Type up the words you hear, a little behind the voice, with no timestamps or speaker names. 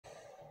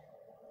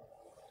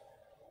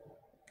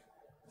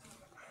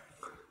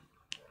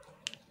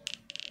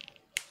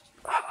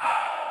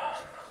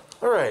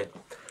Alright,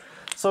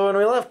 so when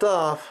we left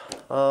off,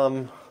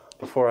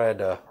 before I had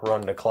to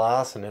run to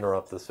class and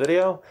interrupt this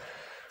video,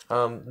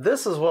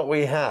 this is what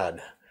we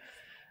had.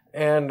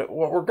 And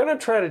what we're going to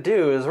try to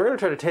do is we're going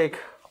to try to take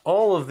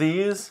all of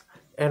these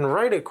and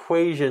write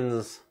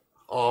equations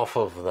off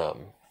of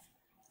them.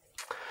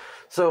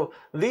 So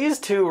these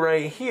two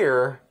right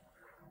here,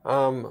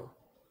 I'm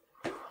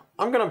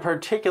going to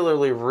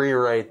particularly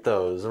rewrite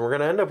those, and we're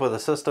going to end up with a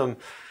system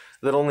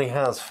that only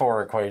has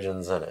 4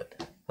 equations in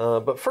it.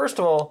 But first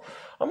of all,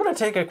 I'm going to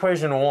take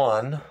equation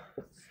 1,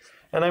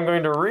 and I'm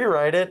going to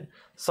rewrite it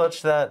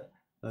such that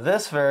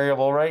this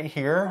variable right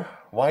here,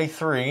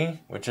 y3,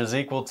 which is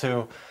equal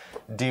to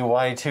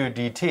dy2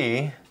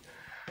 dt,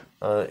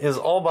 is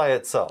all by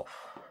itself.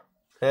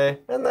 Okay,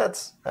 and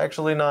that's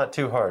actually not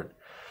too hard.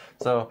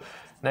 So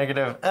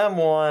negative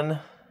m1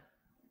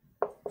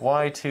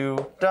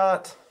 y2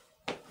 dot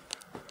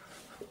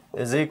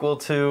is equal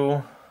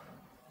to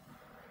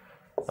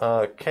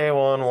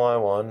k1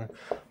 y1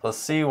 plus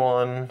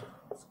c1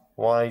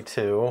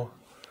 y2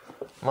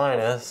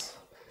 minus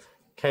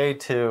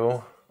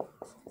k2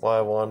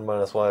 y1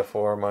 minus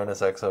y4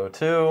 minus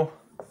x02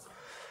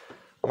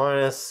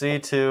 minus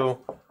c2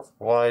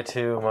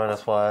 y2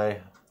 minus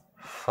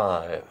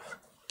y5.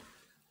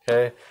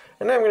 Okay,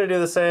 and now I'm going to do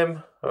the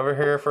same over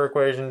here for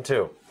equation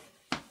 2.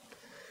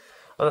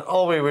 And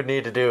all we would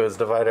need to do is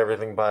divide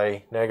everything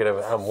by negative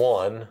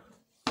m1.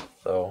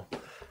 So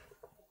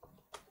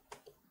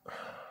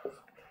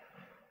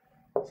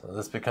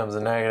this becomes a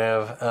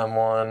negative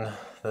m1,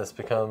 this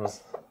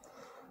becomes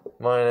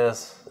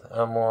minus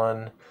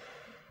m1,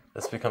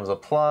 this becomes a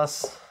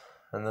plus,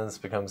 and then this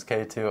becomes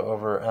k2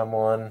 over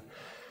m1,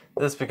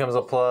 this becomes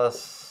a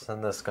plus,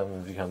 and this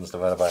becomes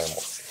divided by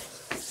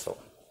m1. So,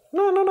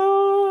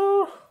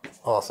 no.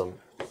 Awesome.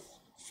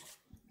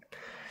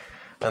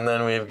 And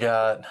then we've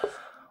got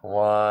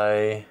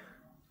y.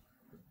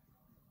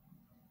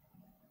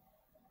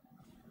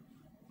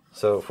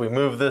 So if we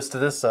move this to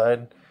this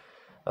side,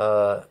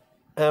 m2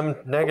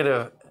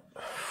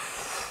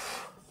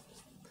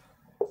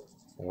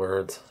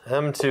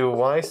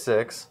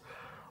 y6,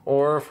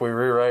 or if we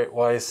rewrite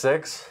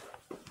y6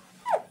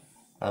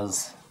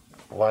 as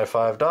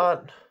y5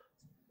 dot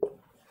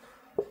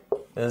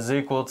is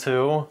equal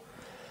to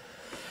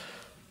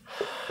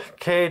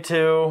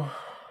k2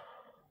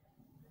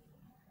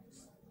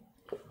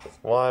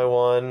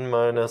 y1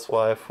 minus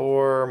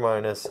y4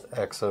 minus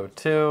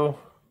x02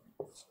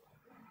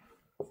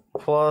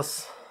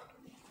 plus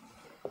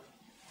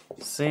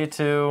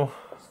c2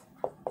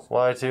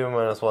 y2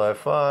 minus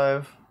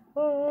y5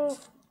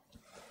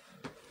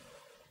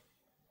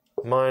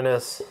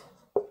 minus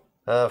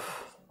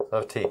f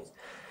of t.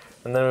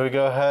 And then we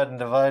go ahead and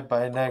divide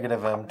by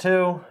negative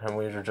m2, and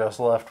we are just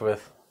left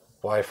with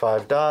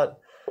y5 dot.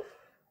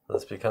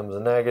 This becomes a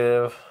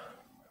negative,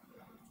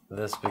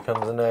 this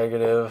becomes a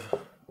negative,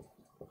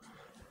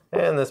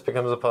 and this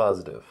becomes a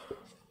positive.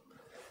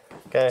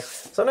 Okay,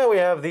 so now we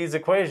have these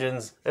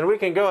equations, and we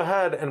can go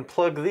ahead and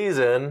plug these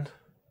in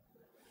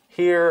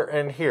here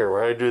and here,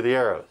 where I do the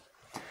arrows.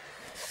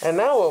 And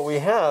now what we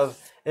have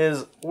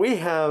is we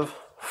have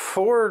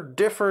 4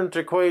 different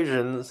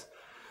equations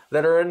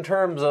that are in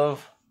terms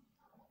of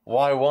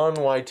y1,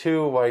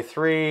 y2,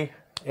 y3,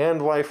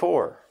 and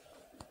y4.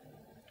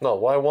 No,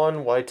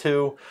 y1,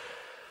 y2,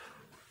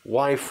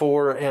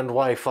 y4, and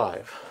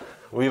y5.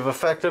 We've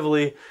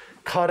effectively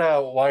cut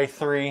out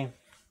y3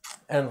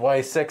 and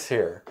y6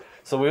 here.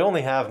 So we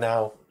only have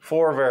now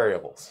 4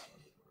 variables.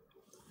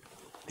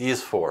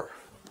 These 4.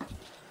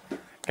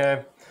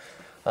 Okay?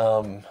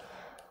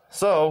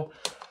 So,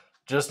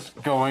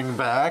 just going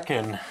back,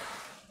 and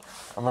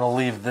I'm going to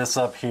leave this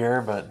up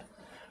here, but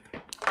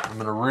I'm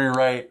going to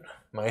rewrite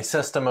my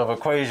system of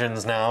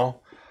equations now.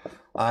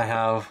 I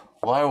have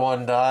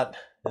y1 dot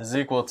is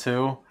equal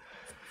to,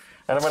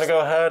 and I'm going to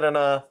go ahead and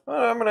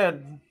I'm going to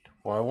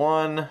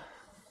y1,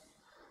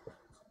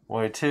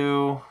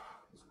 y2,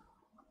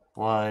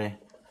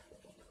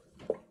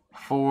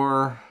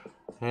 y4,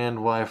 and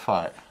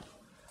y5.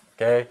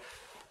 Okay?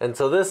 And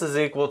so this is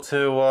equal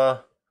to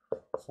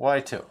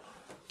y2.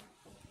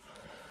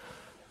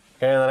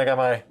 Okay, and then I got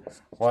my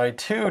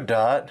y2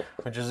 dot,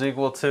 which is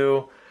equal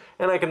to,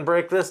 and I can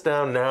break this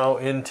down now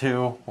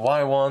into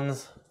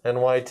y1s and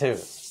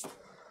y2s.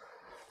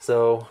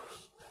 So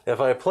if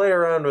I play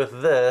around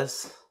with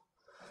this,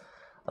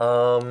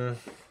 I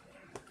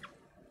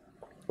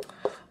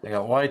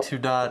got y2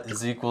 dot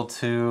is equal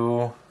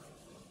to,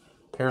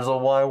 here's a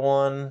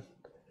y1,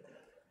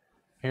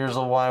 here's a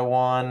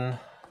y1,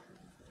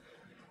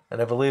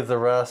 and I believe the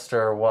rest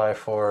are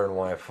y4 and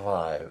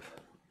y5.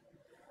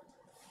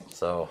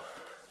 So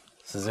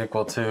this is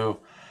equal to,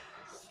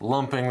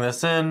 lumping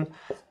this in,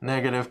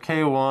 negative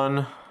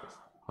k1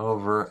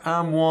 over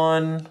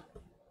m1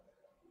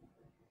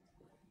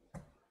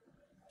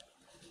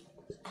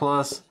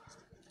 plus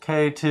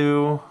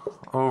k2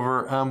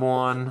 over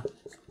m1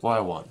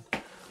 y1.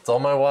 It's all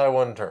my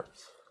y1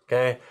 terms,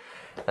 okay?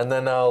 And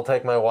then I'll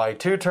take my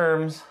y2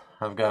 terms.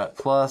 I've got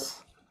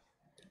plus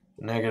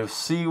negative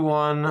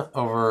c1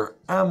 over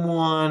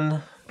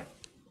m1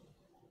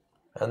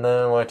 and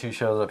then y2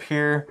 shows up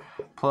here,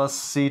 plus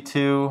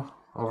c2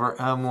 over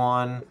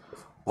m1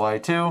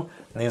 y2.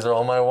 And these are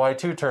all my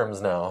y2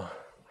 terms now.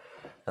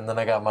 And then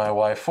I got my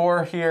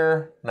y4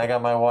 here, and I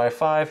got my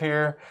y5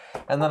 here,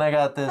 and then I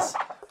got this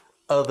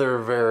other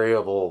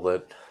variable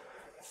that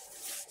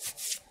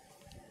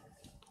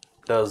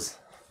does...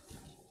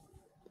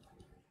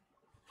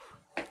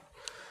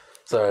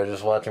 Sorry,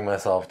 just watching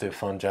myself do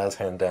fun jazz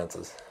hand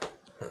dances.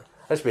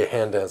 I should be a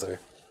hand dancer.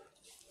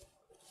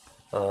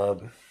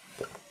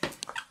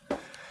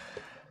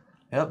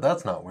 Yep,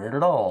 that's not weird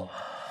at all.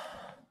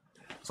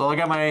 So I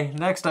got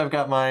next I've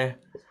got my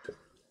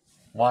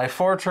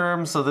y4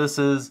 term, so this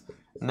is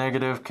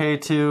negative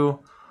k2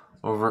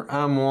 over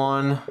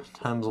m1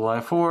 times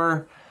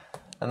y4,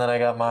 and then I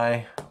got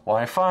my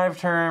y5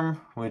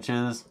 term, which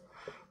is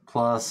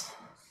plus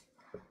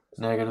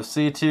negative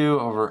c2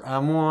 over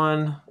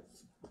m1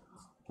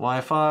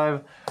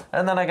 y5,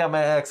 and then I got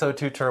my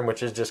xo2 term,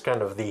 which is just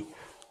kind of the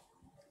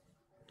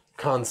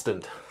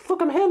constant. Look,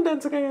 I'm hand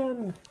dancing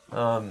again.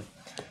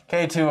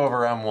 K2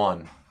 over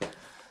M1.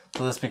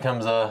 So this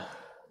becomes a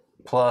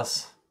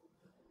plus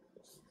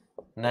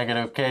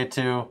negative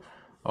K2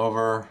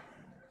 over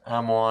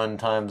M1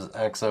 times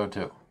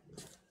XO2.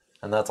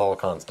 And that's all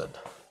constant.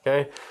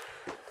 Okay?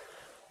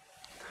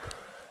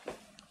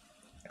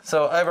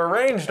 So I've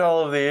arranged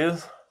all of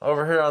these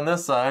over here on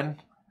this side.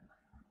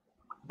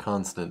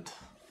 Constant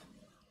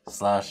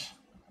slash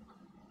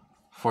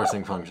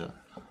forcing function.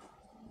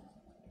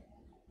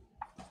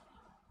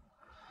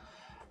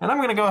 And I'm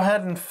going to go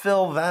ahead and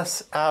fill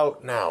this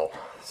out now.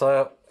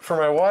 So for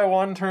my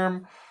y1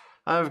 term,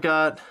 I've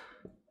got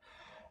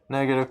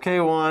negative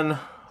k1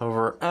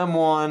 over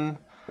m1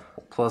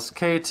 plus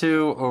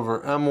k2 over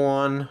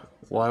m1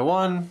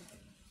 y1.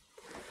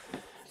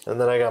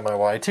 And then I got my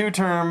y2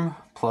 term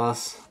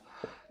plus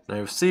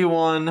negative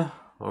c1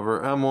 over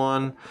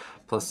m1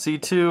 plus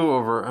c2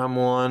 over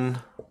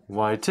m1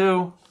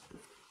 y2.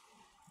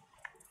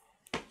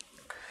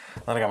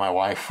 Then I got my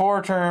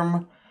y4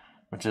 term,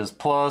 which is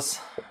plus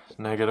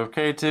negative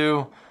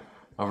k2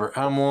 over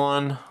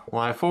m1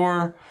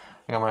 y4.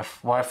 I got my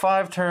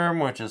y5 term,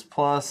 which is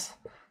plus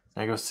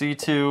negative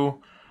c2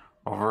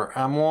 over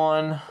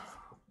m1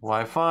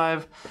 y5.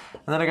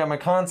 And then I got my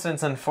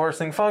constants and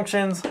forcing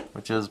functions,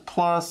 which is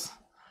plus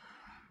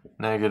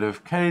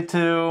negative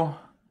k2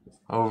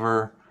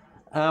 over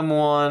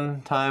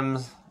m1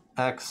 times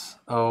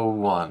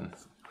xo1,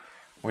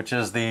 which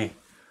is the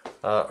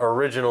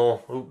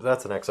original, oops,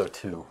 that's an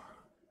xo2.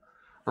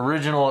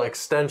 Original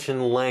extension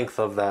length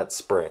of that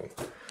spring.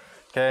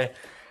 Okay,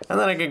 and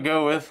then I could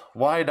go with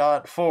y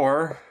dot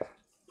 4,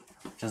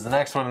 which is the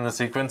next one in the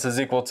sequence, is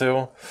equal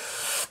to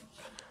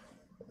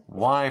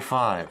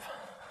y5.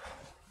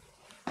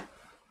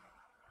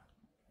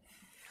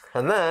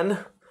 And then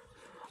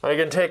I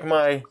can take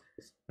my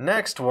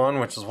next one,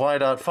 which is y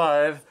dot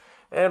 5,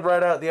 and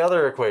write out the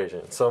other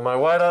equation. So my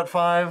y dot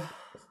 5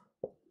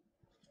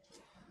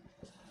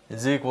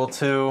 is equal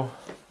to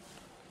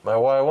my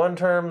y1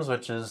 terms,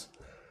 which is,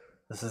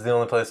 this is the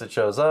only place it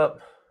shows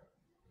up.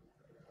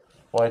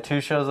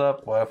 y2 shows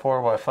up, y4,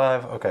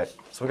 y5. Okay,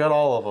 so we got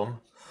all of them.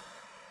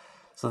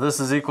 So this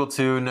is equal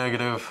to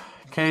negative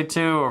k2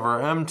 over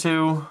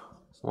m2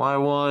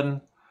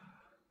 y1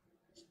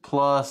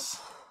 plus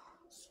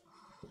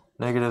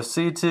negative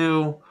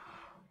c2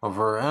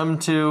 over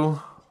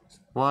m2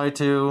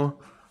 y2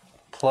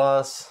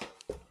 plus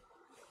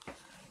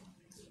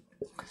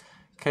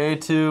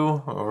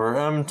k2 over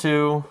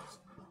m2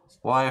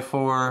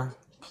 y4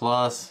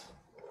 plus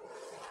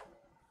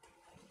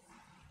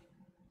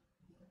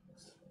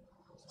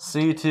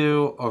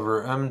c2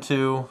 over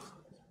m2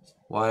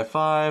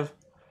 y5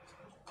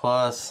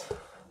 plus,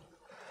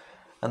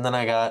 and then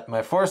I got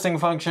my forcing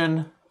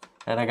function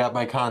and I got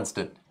my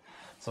constant.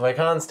 So my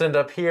constant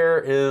up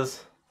here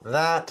is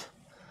that,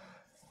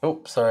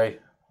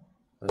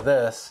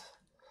 this.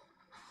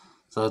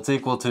 So it's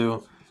equal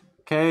to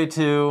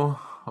k2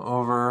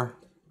 over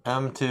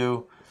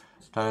m2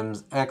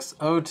 times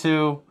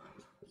xo2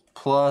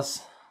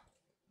 plus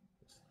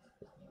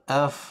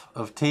f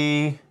of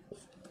t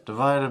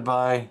divided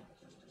by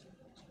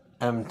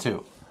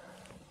m2.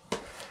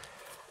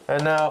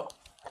 And now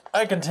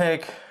I can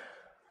take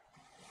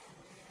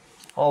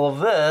all of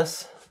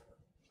this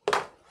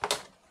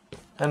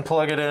and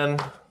plug it in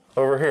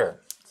over here.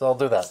 So I'll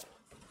do that.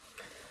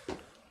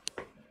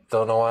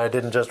 Don't know why I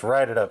didn't just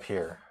write it up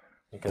here,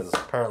 because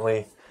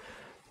apparently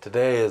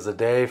today is a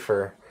day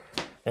for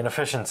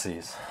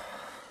inefficiencies.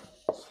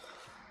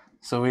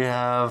 So we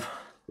have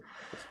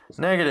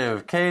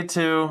negative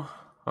k2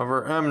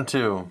 over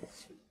m2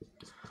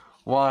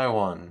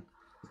 y1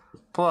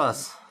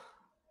 plus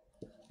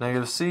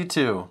negative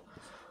c2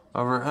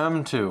 over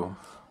m2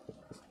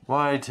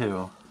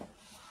 y2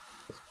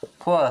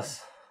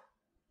 plus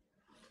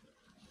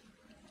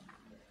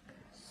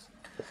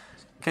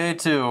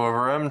k2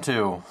 over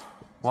m2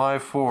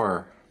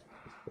 y4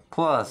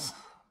 plus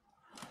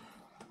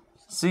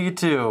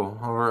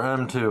c2 over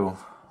m2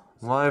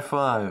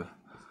 y5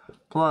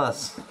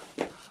 plus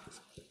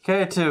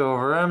K2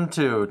 over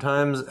M2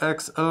 times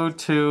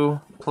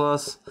XO2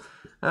 plus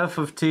F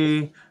of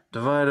T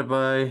divided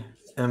by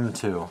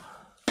M2.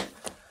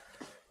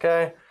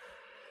 Okay?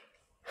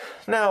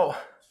 Now,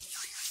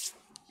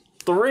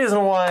 the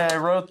reason why I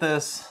wrote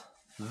this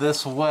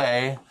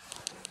way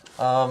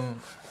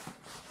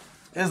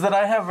is that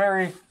I have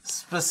very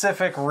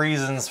specific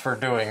reasons for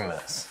doing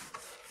this.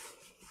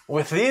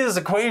 With these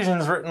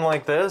equations written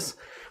like this,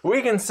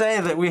 we can say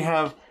that we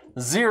have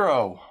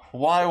 0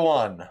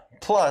 y1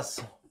 plus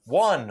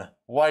 1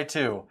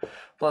 y2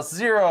 plus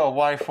 0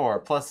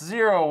 y4 plus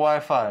 0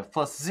 y5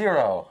 plus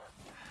 0.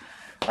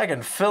 I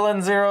can fill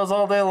in zeros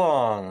all day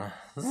long.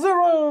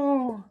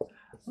 0,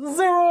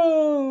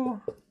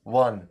 0,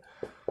 1,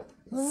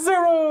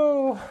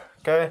 0.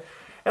 Okay?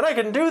 And I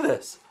can do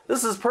this.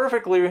 This is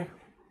perfectly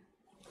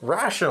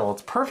rational.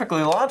 It's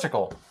perfectly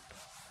logical.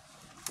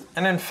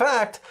 And in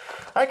fact,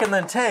 I can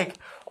then take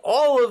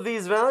all of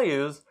these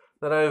values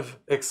that I've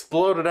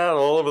exploded out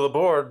all over the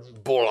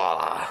board,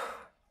 blah,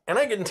 and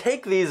I can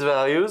take these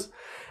values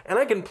and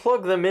I can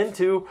plug them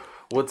into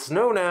what's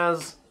known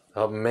as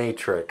a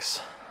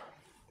matrix.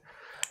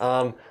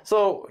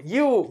 So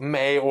you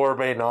may or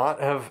may not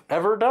have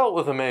ever dealt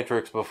with a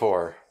matrix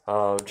before.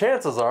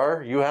 Chances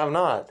are you have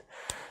not.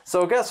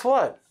 So guess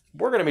what?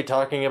 We're going to be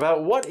talking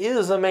about what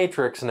is a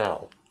matrix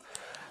now.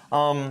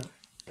 What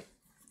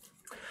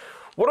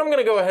I'm going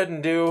to go ahead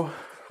and do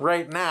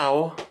right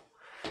now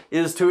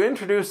is to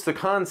introduce the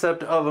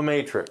concept of a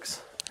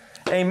matrix.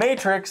 A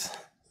matrix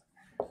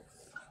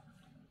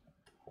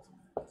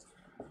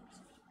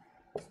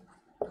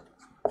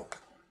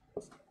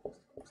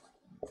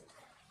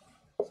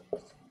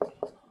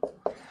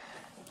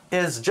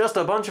is just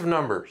a bunch of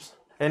numbers,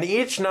 and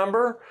each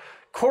number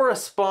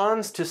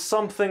corresponds to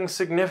something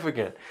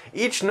significant.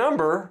 Each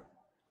number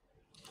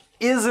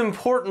is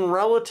important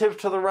relative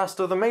to the rest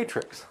of the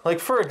matrix. Like,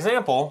 for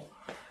example,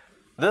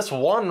 this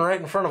 1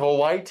 right in front of a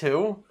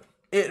y2,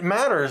 it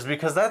matters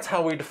because that's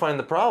how we define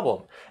the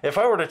problem. If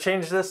I were to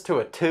change this to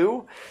a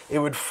 2, it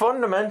would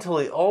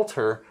fundamentally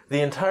alter the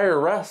entire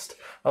rest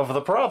of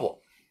the problem,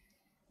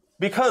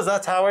 because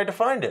that's how I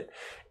defined it.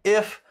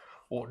 If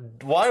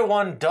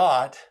y1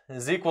 dot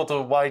is equal to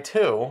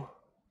y2,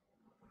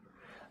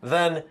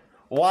 then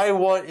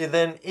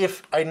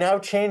if I now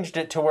changed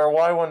it to where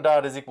y1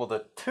 dot is equal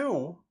to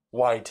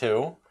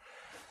 2y2,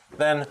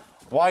 then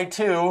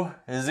y2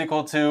 is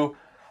equal to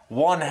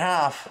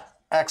 1/2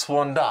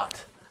 x1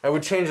 dot. I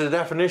would change the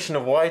definition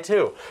of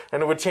y2,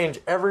 and it would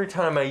change every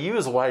time I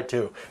use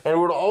y2, and it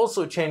would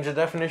also change the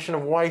definition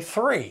of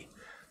y3.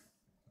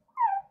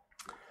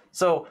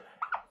 So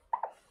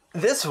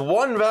this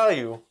one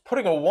value,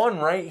 putting a 1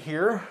 right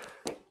here,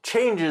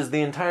 changes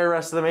the entire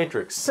rest of the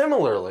matrix.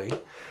 Similarly,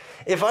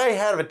 if I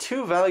have a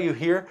 2 value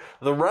here,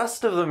 the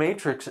rest of the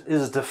matrix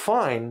is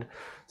defined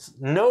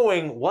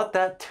knowing what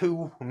that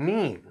 2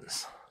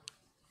 means.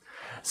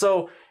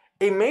 So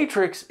a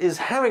matrix is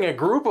having a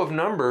group of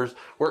numbers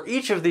where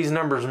each of these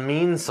numbers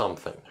means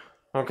something.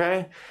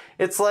 Okay?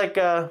 It's like,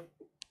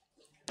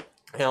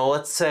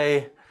 let's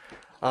say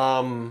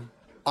I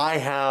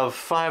have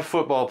 5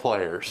 football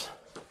players.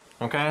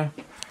 Okay?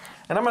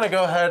 And I'm going to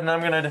go ahead and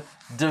I'm going to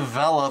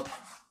develop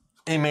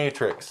a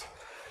matrix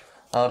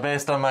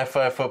based on my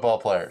 5 football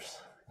players.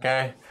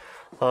 Okay?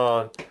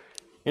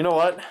 You know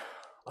what?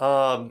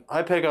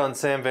 I pick on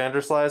Sam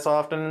Vanderslice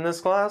often in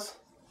this class.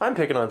 I'm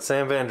picking on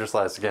Sam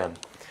Vanderslice again.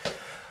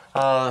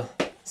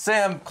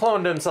 Sam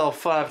cloned himself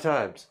 5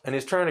 times, and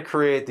he's trying to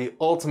create the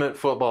ultimate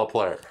football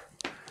player.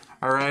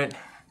 Alright?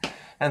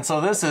 And so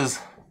this is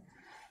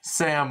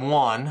Sam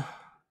 1,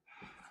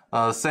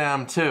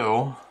 Sam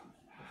 2,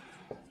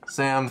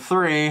 Sam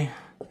 3,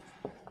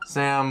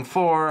 Sam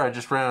 4, I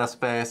just ran out of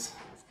space,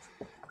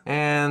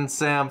 and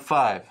Sam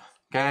 5.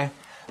 Okay?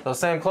 So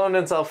Sam cloned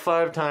himself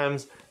 5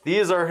 times.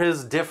 These are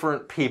his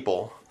different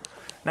people.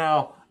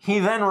 Now, he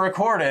then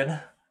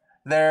recorded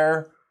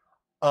their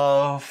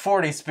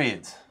 40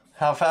 speeds,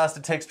 how fast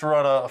it takes to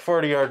run a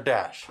 40-yard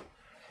dash.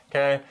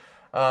 Okay?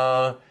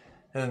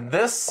 And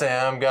this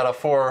Sam got a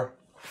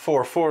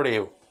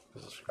 440.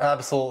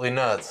 Absolutely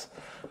nuts.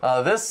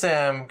 This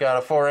Sam got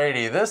a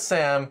 480. This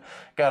Sam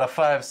got a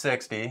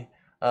 560.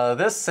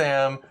 This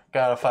Sam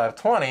got a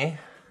 520.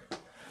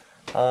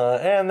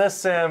 And this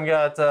Sam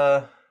got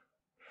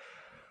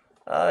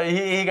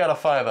he got a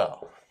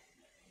 5.0.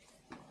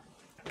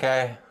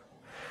 Okay.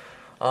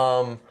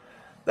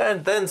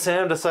 Then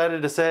Sam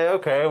decided to say,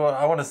 okay, well,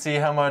 I want to see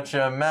how much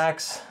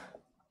max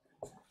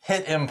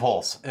hit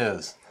impulse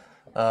is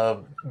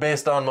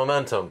based on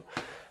momentum.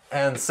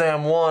 And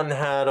Sam 1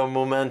 had a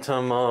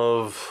momentum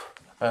of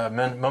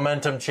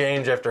momentum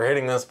change after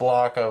hitting this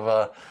block of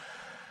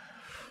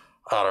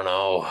I don't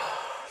know,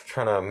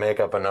 trying to make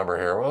up a number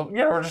here. Well,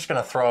 yeah, we're just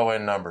going to throw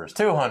in numbers.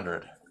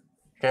 200.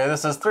 Okay,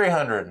 this is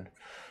 300.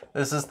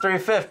 This is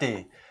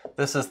 350.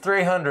 This is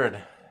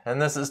 300.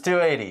 And this is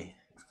 280.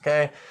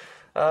 Okay?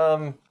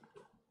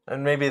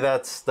 And maybe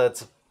that's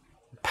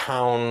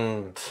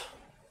pound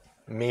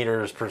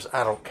meters per,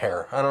 I don't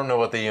care. I don't know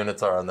what the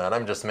units are on that.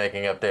 I'm just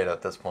making up data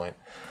at this point,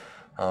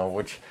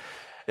 which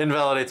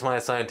invalidates my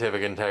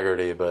scientific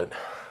integrity, but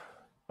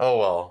oh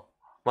well.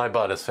 My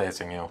butt is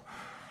facing you.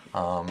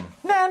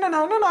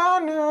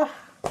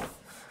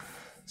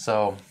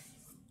 So,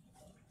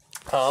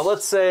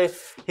 let's say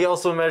he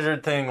also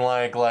measured things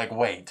like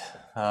weight,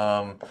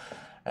 and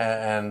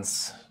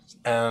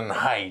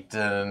height,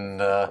 and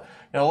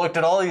looked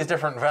at all these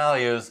different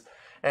values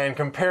and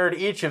compared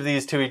each of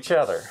these to each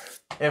other.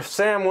 If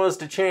Sam was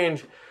to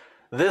change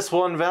this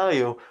one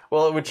value,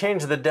 well, it would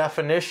change the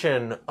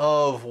definition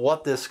of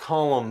what this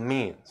column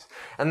means.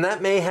 And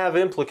that may have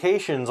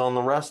implications on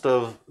the rest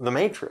of the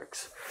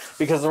matrix.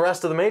 Because the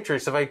rest of the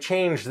matrix, if I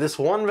change this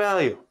one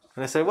value,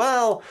 and I say,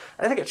 well,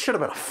 I think it should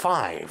have been a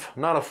 5,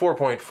 not a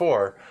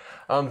 4.4,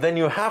 then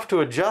you have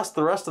to adjust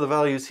the rest of the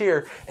values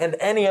here and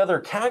any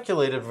other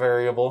calculated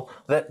variable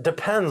that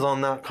depends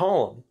on that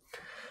column.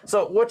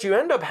 So what you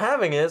end up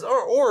having is,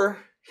 or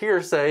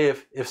here say,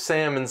 if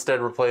Sam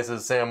instead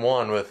replaces Sam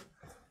 1 with,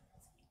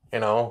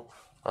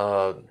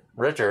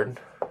 Richard,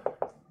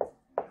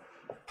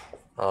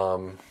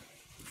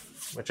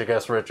 which I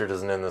guess Richard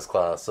isn't in this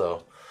class,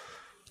 so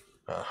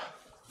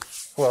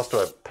who else do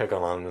I pick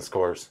on in this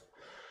course?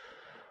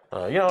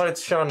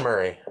 It's Sean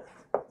Murray.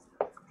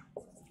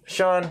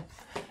 Sean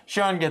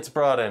gets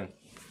brought in.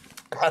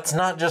 That's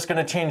not just going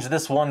to change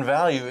this one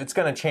value, it's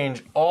going to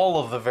change all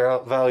of the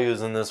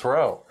values in this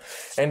row.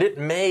 And it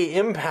may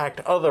impact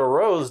other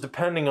rows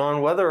depending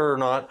on whether or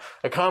not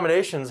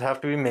accommodations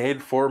have to be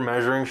made for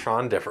measuring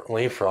Sean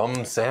differently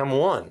from Sam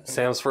 1,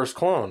 Sam's first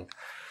clone.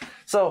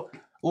 So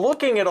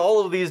looking at all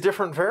of these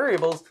different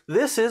variables,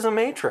 this is a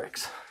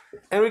matrix.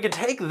 And we can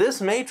take this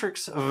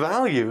matrix of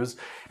values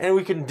and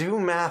we can do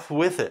math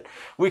with it.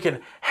 We can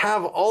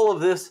have all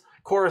of this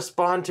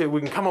correspond to, we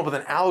can come up with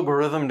an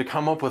algorithm to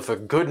come up with a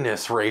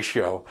goodness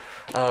ratio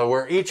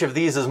where each of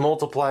these is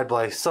multiplied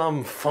by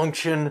some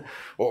function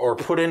or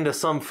put into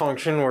some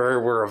function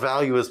where a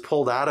value is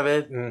pulled out of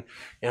it, and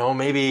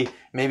maybe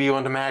you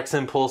want the max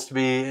impulse to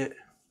be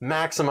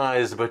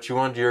maximized, but you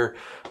want your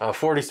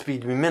 40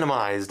 speed to be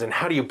minimized, and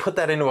how do you put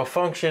that into a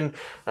function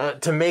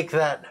to make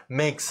that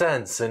make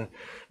sense? And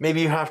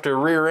maybe you have to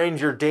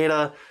rearrange your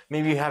data,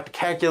 maybe you have to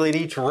calculate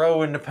each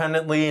row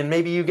independently, and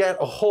maybe you get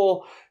a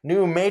whole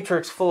new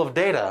matrix full of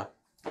data.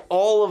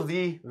 All of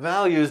the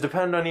values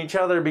depend on each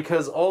other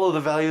because all of the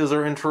values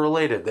are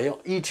interrelated. They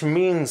each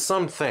mean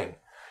something.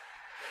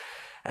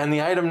 And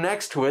the item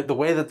next to it, the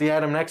way that the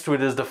item next to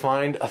it is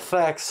defined,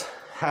 affects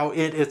how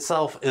it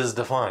itself is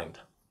defined.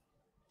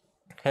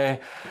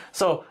 Okay,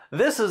 so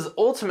this is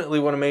ultimately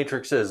what a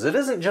matrix is. It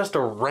isn't just a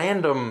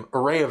random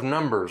array of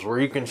numbers where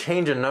you can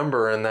change a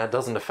number and that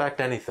doesn't affect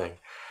anything.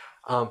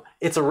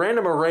 It's a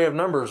random array of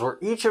numbers where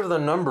each of the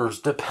numbers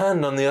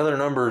depend on the other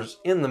numbers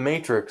in the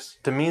matrix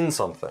to mean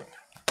something.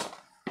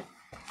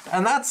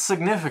 And that's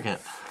significant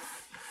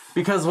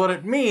because what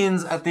it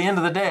means at the end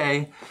of the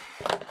day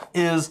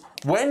is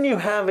when you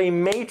have a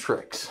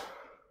matrix,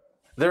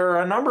 there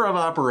are a number of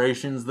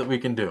operations that we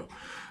can do.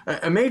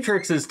 A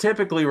matrix is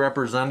typically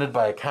represented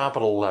by a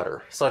capital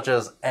letter, such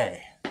as A.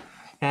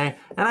 Okay?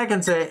 And I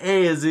can say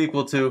A is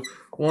equal to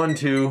 1,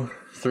 2,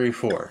 3,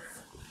 4.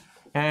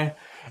 Okay?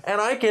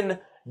 And I can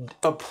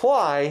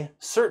apply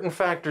certain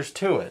factors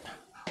to it.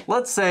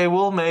 Let's say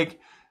we'll make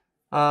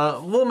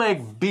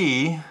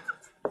B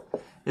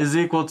is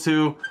equal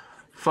to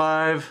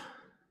 5,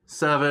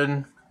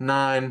 7,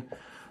 9,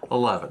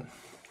 11.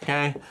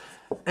 Okay?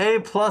 A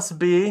plus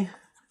B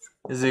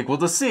is equal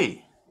to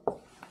C.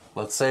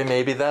 Let's say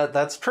maybe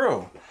that's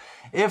true.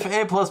 If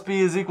A plus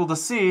B is equal to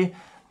C,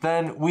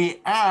 then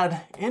we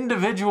add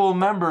individual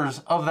members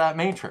of that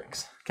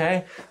matrix.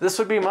 Okay? This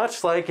would be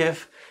much like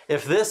if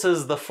this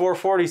is the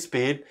 440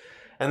 speed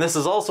and this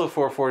is also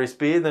 440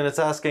 speed, then it's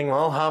asking,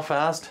 well, how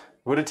fast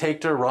would it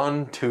take to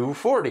run 2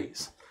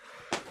 40s?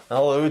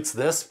 Well, it's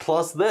this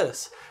plus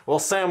this. Well,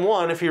 Sam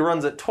 1, if he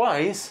runs it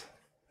twice,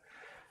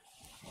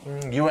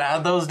 you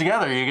add those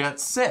together, you get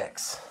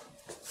 6.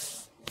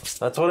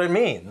 That's what it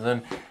means.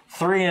 And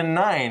 3 and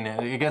 9,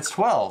 it gets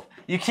 12.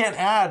 You can't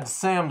add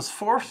Sam's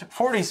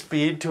 40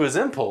 speed to his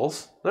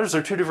impulse. Those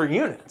are 2 different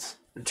units.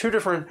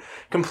 2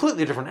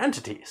 completely different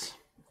entities.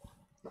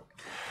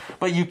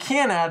 But you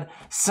can add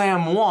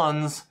Sam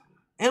 1's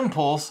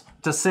impulse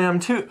to Sam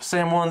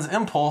 1's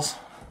impulse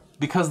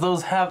because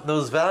those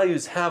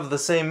values have the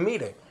same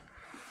meaning.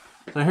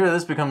 So here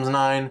this becomes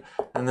 9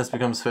 and this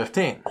becomes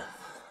 15.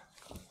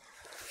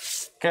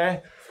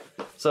 Okay?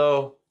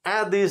 So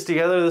add these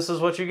together, this is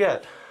what you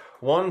get.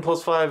 1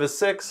 plus 5 is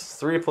 6,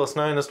 3 plus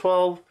 9 is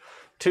 12,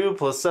 2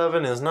 plus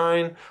 7 is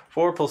 9,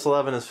 4 plus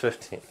 11 is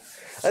 15.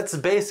 That's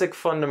basic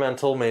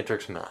fundamental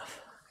matrix math,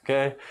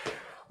 okay?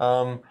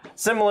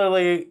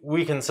 Similarly,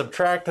 we can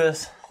subtract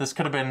this. This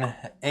could have been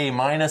A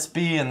minus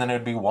B, and then it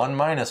would be 1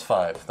 minus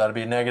 5. That would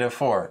be negative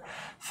 4.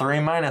 3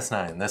 minus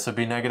 9, this would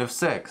be negative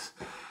 6.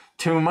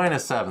 2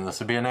 minus 7, this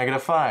would be a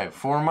negative 5.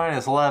 4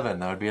 minus 11,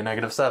 that would be a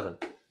negative 7.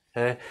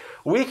 Okay?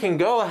 We can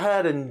go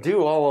ahead and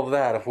do all of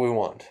that if we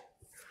want.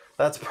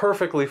 That's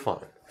perfectly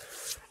fine.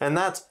 And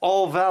that's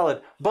all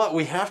valid, but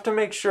we have to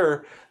make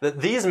sure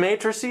that these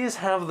matrices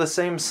have the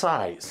same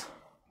size.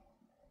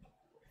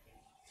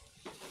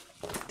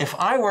 if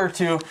I were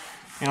to,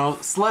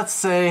 let's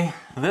say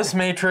this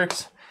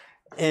matrix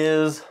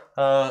is,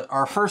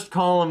 our first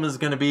column is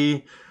going to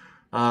be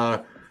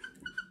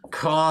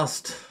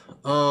cost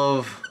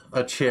of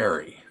a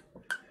cherry.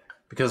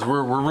 Because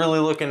we're really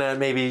looking at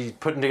maybe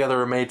putting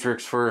together a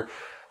matrix for,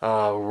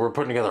 we're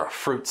putting together a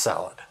fruit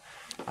salad.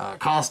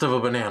 Cost of a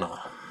banana.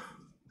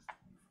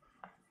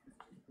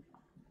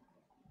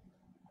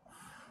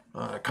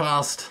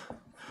 Cost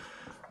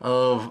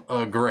of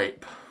a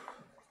grape.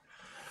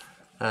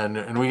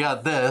 And we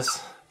got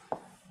this.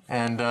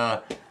 And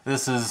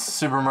this is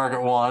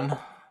supermarket 1,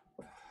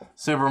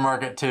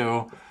 supermarket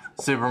 2,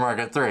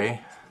 supermarket 3.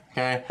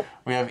 Okay,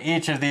 we have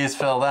each of these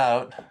filled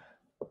out.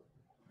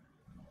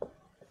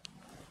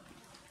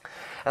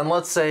 And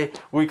let's say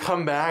we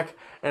come back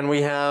and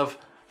we have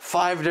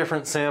 5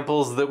 different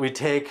samples that we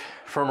take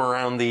from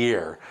around the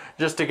year,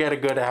 just to get a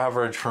good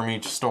average from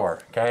each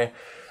store, okay?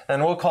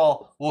 And we'll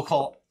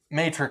call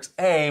matrix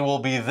A will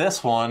be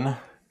this one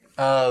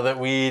that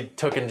we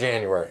took in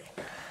January.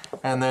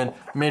 And then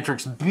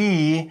matrix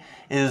B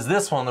is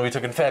this one that we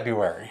took in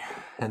February.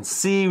 And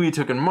C we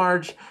took in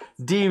March,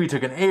 D we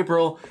took in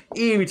April,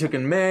 E we took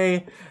in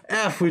May,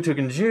 F we took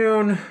in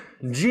June,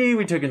 G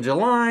we took in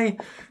July,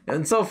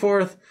 and so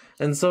forth,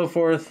 and so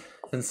forth,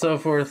 and so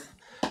forth.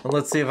 And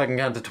let's see if I can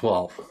count to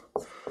 12.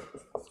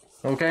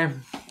 Okay?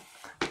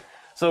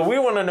 So we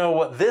want to know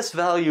what this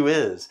value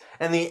is.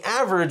 And the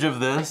average of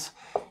this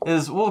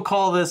is, we'll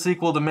call this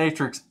equal to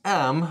matrix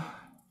M.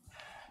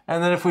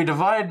 And then if we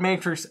divide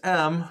matrix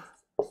M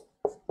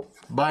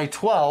by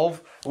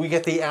 12, we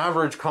get the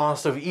average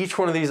cost of each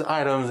one of these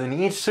items in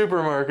each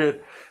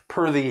supermarket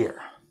per the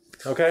year.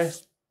 Okay?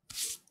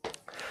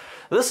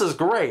 This is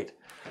great.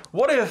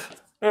 What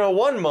if,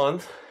 1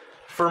 month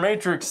for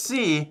matrix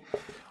C,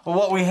 well,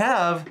 what we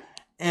have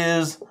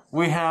is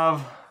we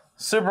have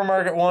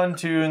supermarket 1,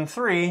 2, and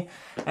 3,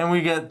 and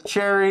we get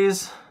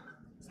cherries,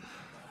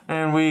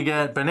 and we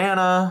get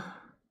banana,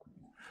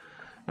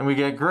 and we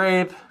get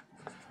grape,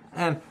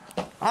 and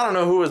I don't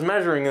know who was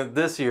measuring it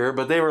this year,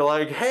 but they were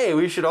like, hey,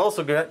 we should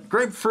also get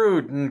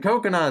grapefruit and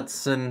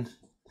coconuts and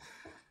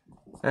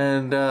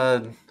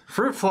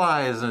fruit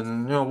flies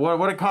and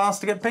what it costs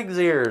to get pig's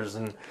ears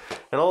and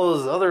all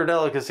those other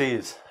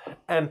delicacies.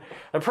 And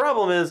the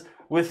problem is,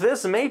 with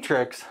this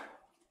matrix,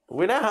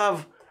 we now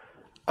have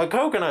a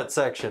coconut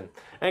section,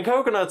 and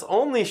coconuts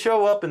only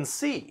show up in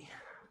C.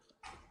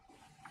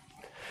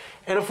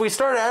 And if we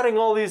start adding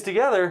all these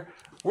together,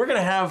 we're going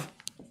to have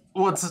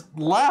what's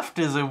left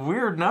is a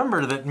weird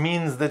number that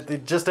means that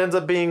it just ends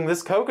up being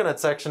this coconut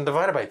section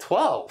divided by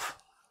 12.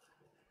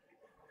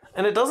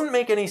 And it doesn't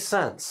make any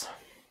sense.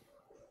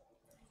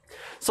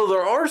 So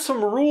there are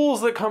some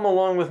rules that come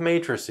along with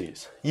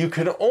matrices. You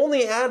can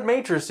only add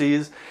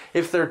matrices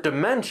if their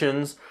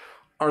dimensions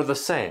are the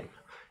same.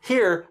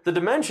 Here, the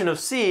dimension of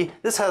C,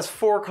 this has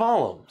 4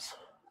 columns,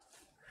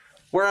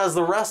 whereas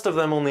the rest of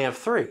them only have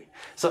 3.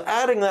 So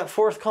adding that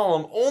 4th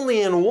column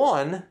only in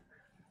 1,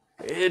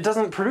 it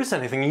doesn't produce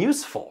anything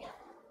useful.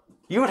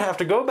 You would have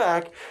to go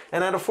back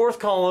and add a 4th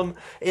column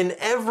in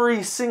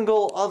every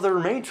single other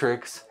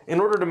matrix in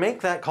order to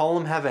make that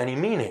column have any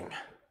meaning.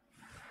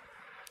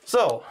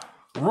 So,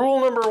 rule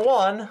number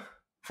 1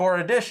 for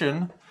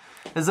addition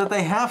is that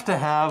they have to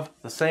have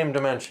the same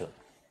dimension.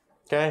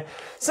 Okay?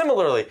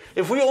 Similarly,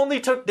 if we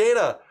only took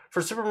data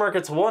for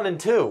supermarkets 1 and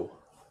 2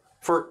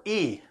 for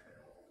E,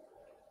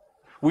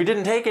 we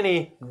didn't take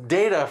any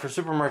data for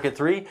supermarket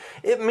 3,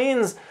 it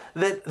means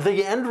that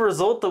the end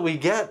result that we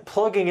get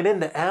plugging it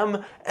into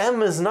M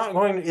is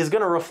going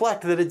to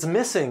reflect that it's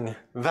missing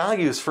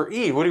values for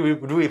E. What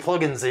do we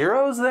plug in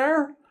zeros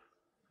there?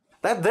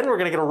 Then we're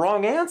going to get a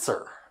wrong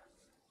answer.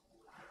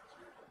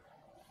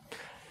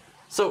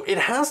 So it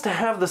has to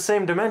have the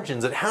same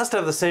dimensions. It has to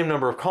have the same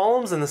number of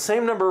columns and the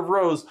same number of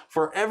rows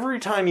for every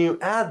time you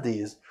add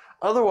these.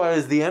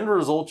 Otherwise, the end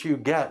result you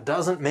get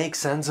doesn't make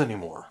sense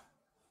anymore.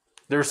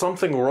 There's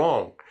something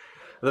wrong.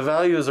 The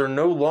values are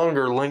no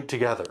longer linked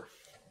together.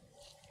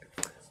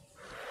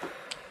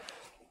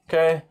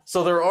 Okay,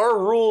 so there are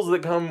rules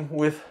that come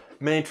with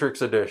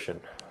matrix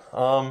addition.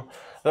 There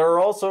are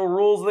also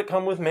rules that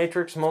come with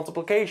matrix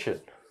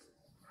multiplication.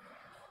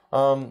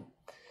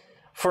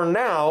 For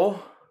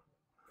now,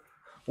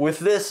 with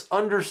this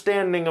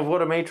understanding of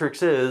what a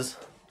matrix is,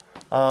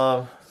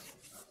 oh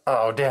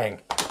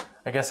dang,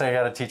 I guess I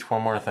gotta teach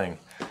one more thing.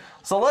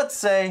 So let's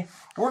say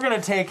we're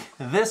gonna take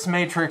this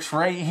matrix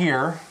right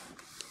here,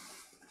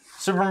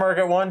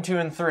 supermarket 1, 2,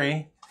 and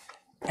 3,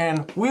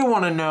 and we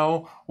wanna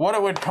know what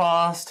it would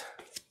cost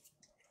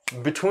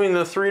between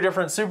the 3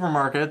 different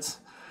supermarkets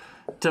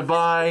to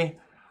buy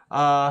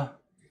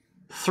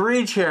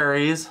 3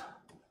 cherries,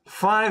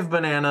 5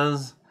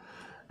 bananas,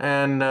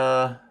 and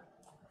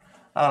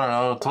I don't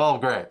know, 12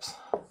 grapes.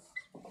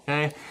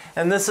 Okay?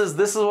 And this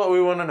is what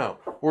we want to know.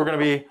 We're going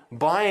to be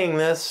buying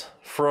this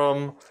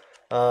from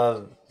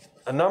a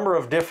number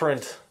of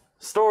different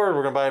stores.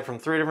 We're going to buy it from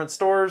 3 different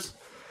stores.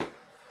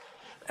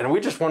 And we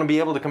just want to be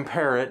able to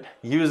compare it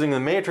using the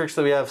matrix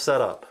that we have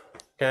set up.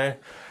 Okay?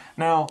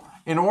 Now,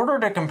 in order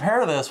to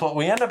compare this, what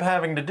we end up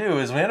having to do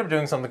is we end up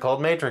doing something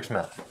called matrix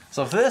math.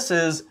 So if this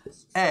is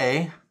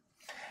A,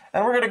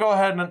 and we're going to go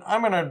ahead and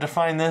I'm going to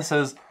define this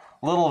as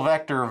little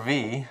vector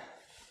v.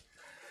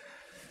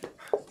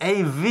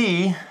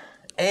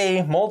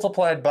 A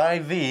multiplied by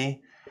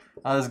v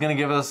is going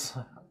to give us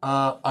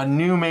a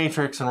new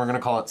matrix, and we're going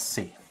to call it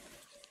C.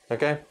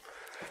 Okay?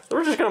 So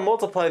we're just going to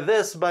multiply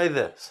this by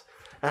this.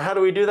 And how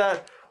do we do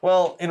that?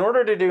 Well, in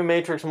order to do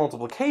matrix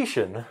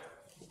multiplication,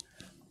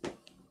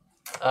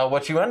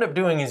 what you end up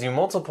doing is you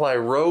multiply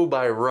row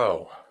by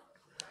row.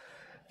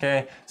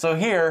 Okay, so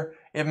here,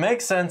 it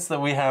makes sense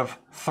that we have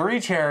 3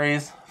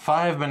 cherries,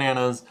 5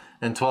 bananas,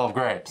 and 12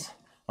 grapes.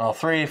 Well,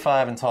 3,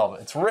 5, and 12.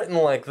 It's written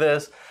like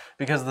this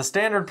because the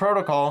standard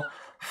protocol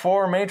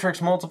for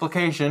matrix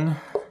multiplication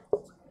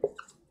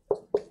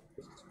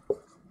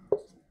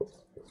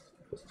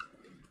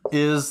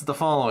is the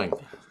following.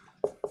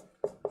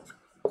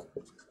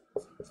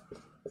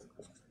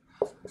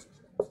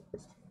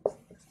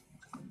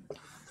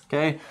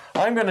 Okay,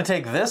 I'm going to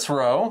take this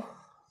row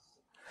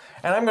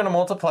and I'm going to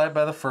multiply it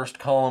by the first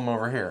column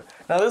over here.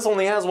 Now this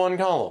only has 1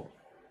 column.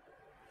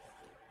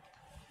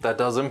 That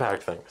does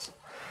impact things.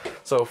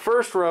 So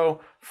first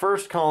row,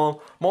 first column,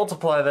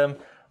 multiply them.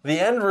 The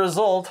end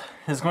result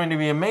is going to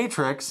be a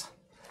matrix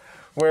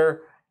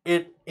where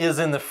it is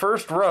in the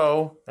first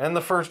row and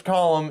the first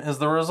column is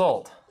the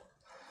result.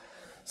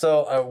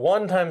 So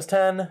 1 times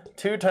 10,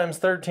 2 times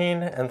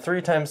 13, and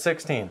 3 times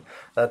 16.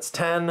 That's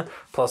 10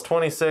 plus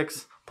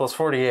 26 plus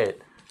 48,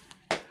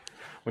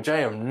 which I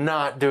am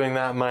not doing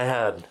that in my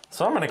head.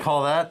 So I'm going to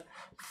call that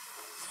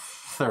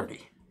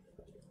 30.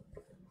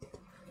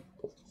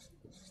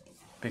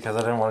 Because I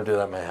didn't want to do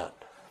that in my head.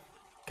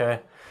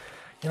 Okay?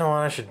 You know what?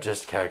 I should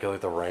just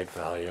calculate the right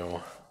value.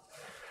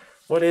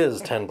 What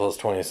is 10 plus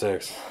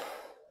 26?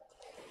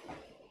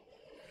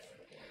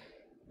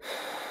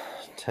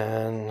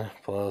 10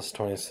 plus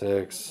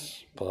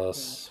 26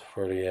 plus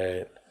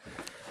 48.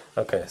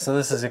 Okay, so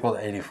this is equal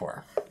to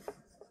 84.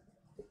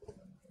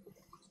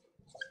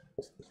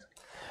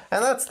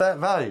 And that's that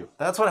value.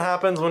 That's what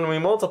happens when we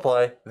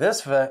multiply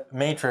this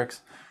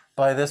matrix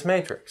by this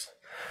matrix.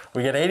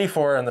 We get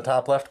 84 in the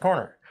top left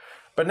corner.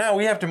 But now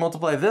we have to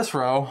multiply this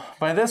row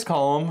by this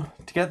column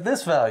to get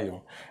this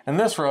value. And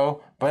this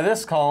row by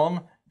this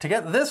column to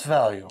get this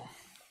value.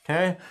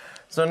 Okay?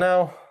 So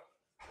now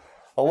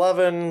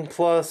 11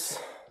 plus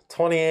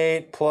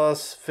 28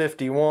 plus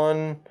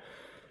 51.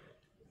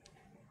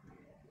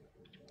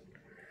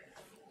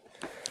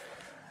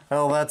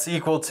 Well, that's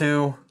equal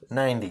to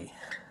 90.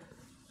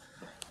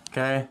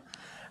 Okay?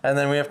 And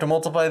then we have to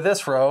multiply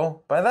this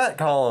row by that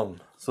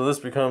column. So this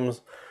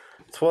becomes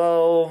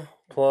 12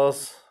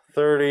 plus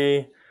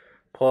 30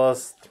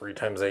 plus 3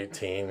 times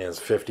 18 is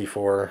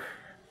 54.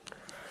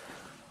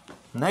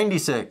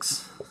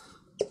 96.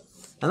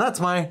 And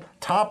that's my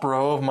top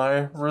row of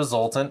my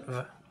resultant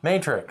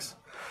matrix.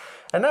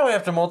 And now we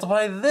have to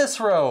multiply this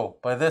row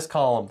by this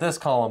column, this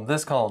column,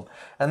 this column,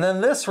 and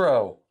then this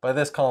row by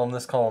this column,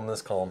 this column,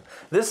 this column.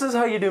 This is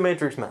how you do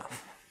matrix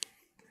math.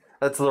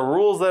 That's the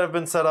rules that have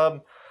been set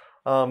up.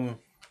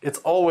 It's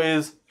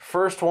always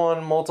first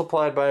one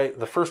multiplied by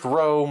the first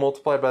row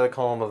multiplied by the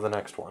column of the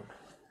next one.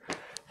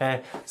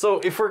 Okay, so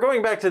if we're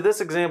going back to this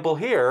example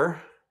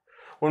here,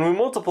 when we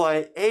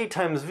multiply A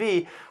times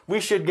V, we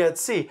should get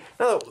C.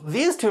 Now,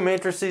 these two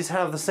matrices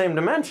have the same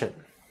dimension.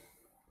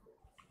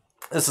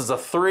 This is a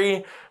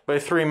 3 by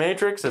 3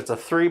 matrix. It's a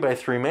 3 by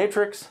 3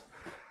 matrix.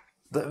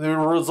 That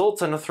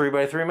results in a 3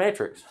 by 3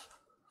 matrix.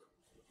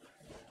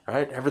 All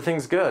right,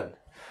 everything's good.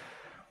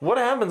 What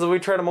happens if we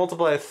try to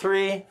multiply a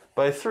 3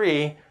 by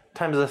 3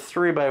 times a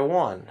 3 by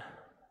 1?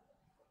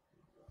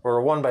 Or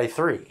a 1 by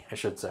 3, I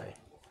should say.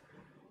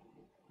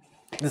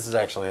 This is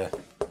actually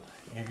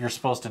you're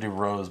supposed to do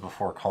rows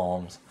before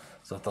columns.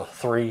 So it's a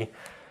 3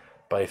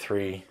 by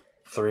 3,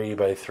 3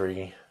 by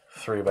 3,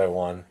 3 by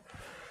 1.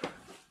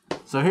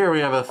 So here we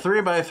have a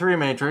 3 by 3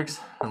 matrix,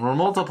 and we're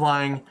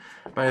multiplying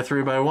by a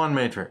 3 by 1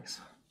 matrix.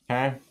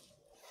 Okay?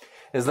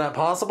 Is that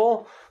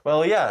possible?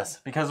 Well, yes,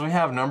 because we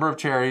have number of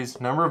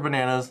cherries, number of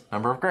bananas,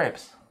 number of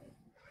grapes.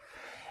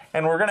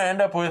 And we're going to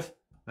end up with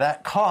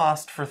that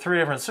cost for 3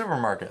 different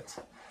supermarkets.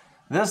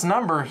 This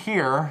number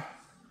here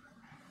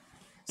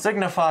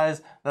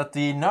signifies that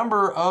the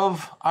number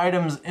of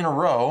items in a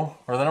row,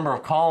 or the number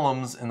of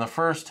columns in the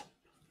first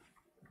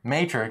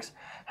matrix,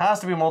 has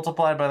to be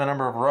multiplied by the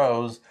number of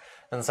rows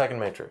in the second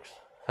matrix.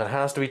 That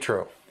has to be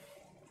true.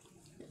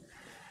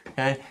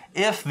 Okay?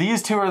 If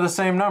these two are the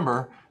same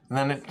number,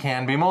 then it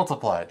can be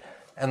multiplied.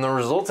 And the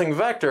resulting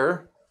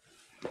vector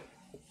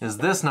is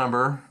this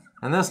number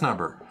and this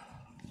number,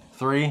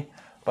 3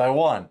 by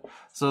 1.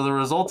 So the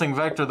resulting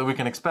vector that we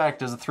can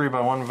expect is a 3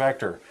 by 1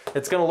 vector.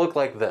 It's going to look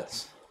like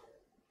this.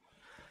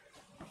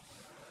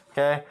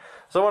 Okay,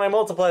 so when I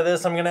multiply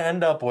this, I'm going to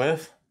end up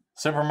with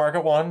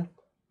supermarket 1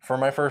 for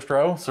my first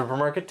row,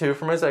 supermarket 2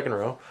 for my second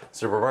row,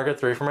 supermarket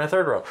 3 for my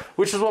third row,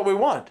 which is what we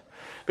want.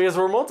 Because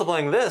we're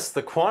multiplying this,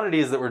 the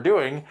quantities that we're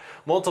doing,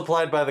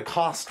 multiplied by the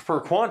cost per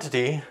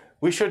quantity,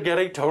 we should get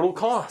a total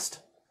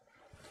cost.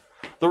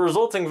 The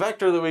resulting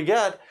vector that we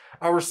get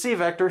our C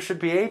vector should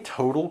be a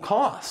total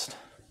cost.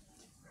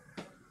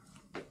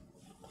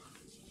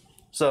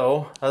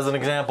 So, as an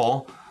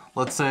example,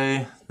 let's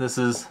say this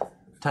is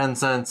 10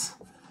 cents,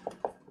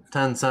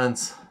 10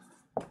 cents,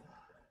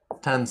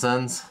 10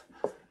 cents.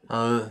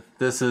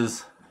 This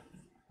is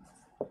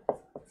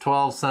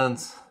 12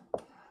 cents.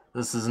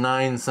 This is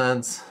 9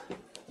 cents.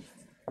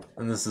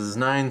 And this is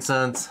 9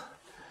 cents.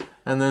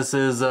 And this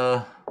is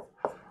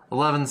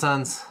 11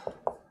 cents,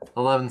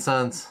 11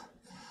 cents,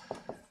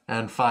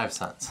 and 5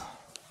 cents.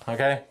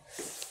 Okay?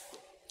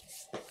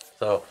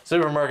 So,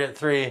 Supermarket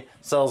 3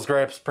 sells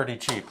grapes pretty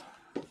cheap.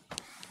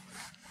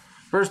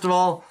 First of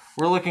all,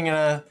 we're looking at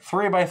a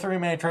 3 by 3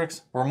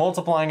 matrix. We're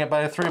multiplying it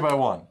by a 3 by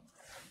 1.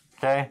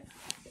 Okay?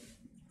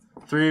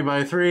 3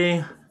 by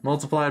 3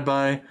 multiplied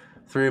by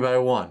 3 by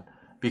 1.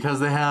 Because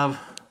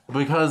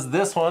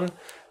this one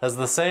has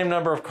the same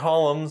number of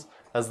columns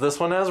as this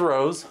one has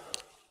rows,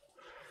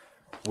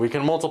 we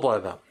can multiply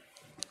them.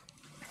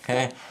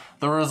 Okay?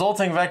 The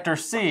resulting vector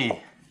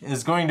C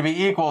is going to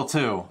be equal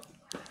to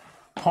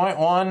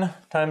 0.1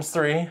 times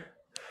 3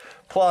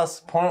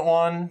 plus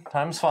 0.1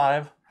 times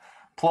 5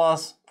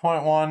 plus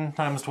 0.1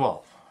 times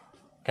 12.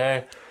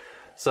 Okay?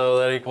 So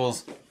that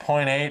equals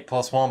 0.8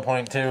 plus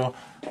 1.2.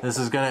 This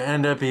is going to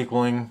end up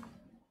equaling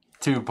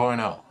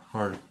 2.0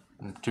 or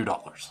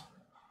 $2.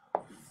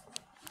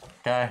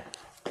 Okay?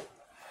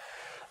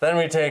 Then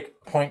we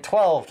take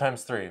 0.12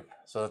 times 3,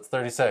 so that's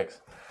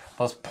 36,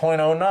 plus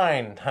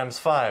 0.09 times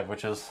 5,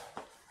 which is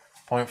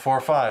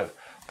 0.45,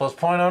 plus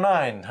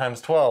 0.09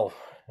 times 12.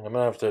 And I'm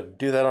going to have to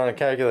do that on a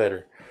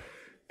calculator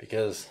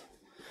because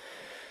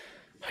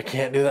I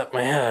can't do that in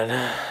my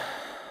head.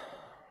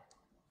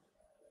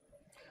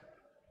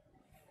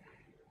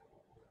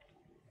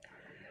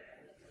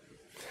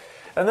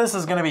 And this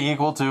is going to be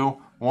equal to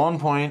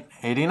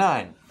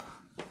 1.89.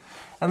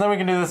 And then we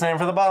can do the same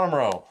for the bottom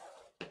row.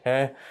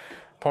 Okay,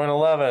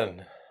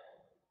 0.11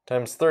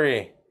 times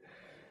 3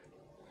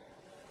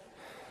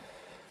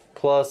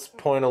 plus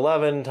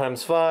 0.11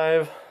 times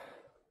 5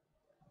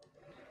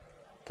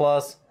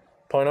 plus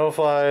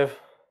 0.05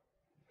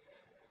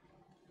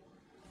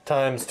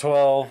 times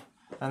 12,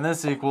 and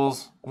this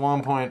equals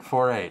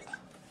 1.48.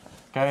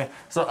 Okay,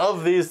 so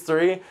of these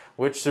three,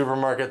 which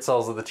supermarket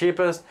sells it the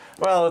cheapest?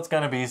 Well, it's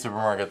going to be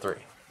Supermarket 3.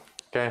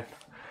 Okay,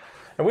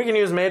 and we can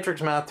use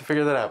matrix math to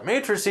figure that out.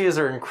 Matrices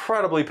are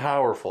incredibly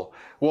powerful.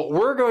 What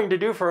we're going to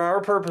do for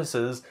our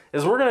purposes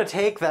is we're going to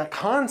take that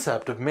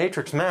concept of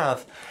matrix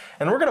math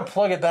and we're going to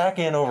plug it back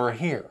in over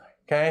here.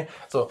 Okay,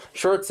 so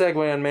short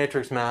segue on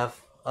matrix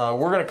math.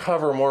 We're going to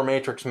cover more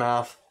matrix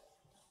math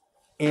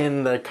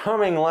in the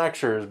coming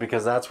lectures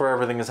because that's where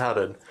everything is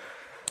headed.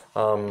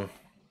 So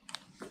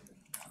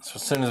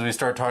as soon as we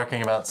start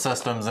talking about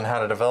systems and how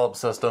to develop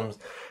systems,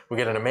 we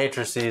get into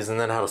matrices and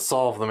then how to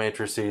solve the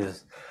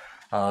matrices.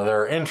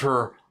 They're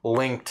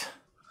interlinked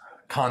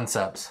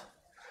concepts.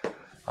 So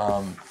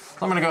I'm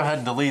going to go ahead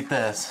and delete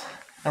this.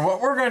 And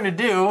what we're going to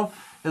do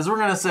is we're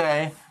going to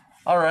say,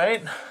 all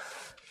right,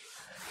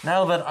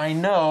 now that I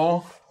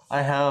know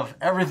I have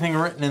everything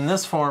written in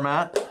this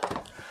format,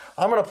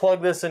 I'm going to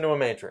plug this into a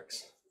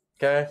matrix.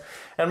 Okay?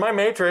 And my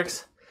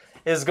matrix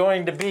is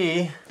going to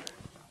be,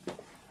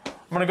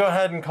 I'm going to go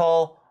ahead and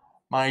call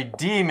my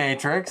D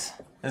matrix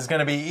is going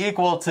to be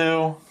equal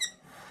to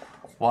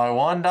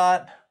y1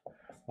 dot,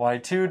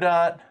 y2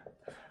 dot,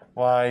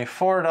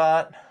 y4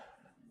 dot,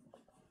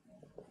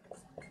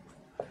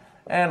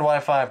 and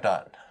y5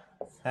 dot.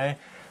 Okay?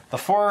 The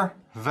four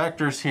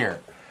vectors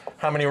here.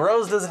 How many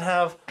rows does it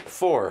have?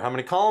 4. How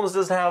many columns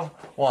does it have?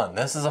 1.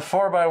 This is a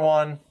 4 by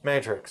 1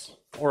 matrix,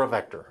 or a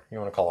vector. You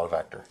want to call it a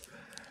vector.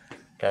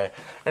 Okay?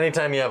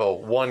 Anytime you have a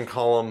 1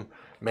 column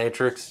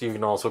matrix, you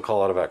can also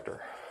call it a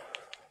vector.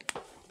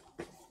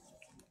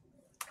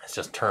 It's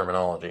just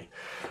terminology.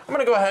 I'm going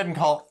to go ahead and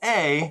call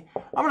A.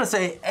 I'm going to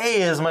say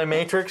A is my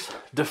matrix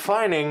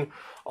defining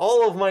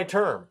all of my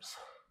terms.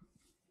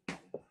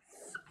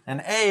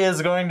 And A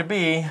is going to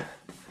be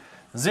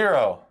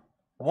 0,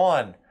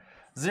 1,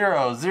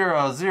 0,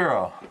 0,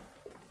 0.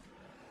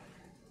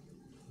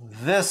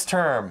 This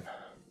term,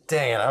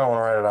 dang it, I don't want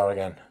to write it out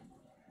again.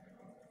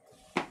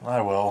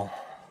 I will.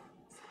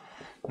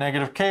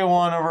 Negative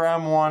K1 over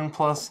M1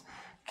 plus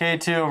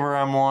K2 over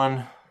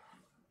M1.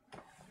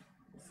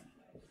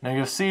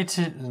 Negative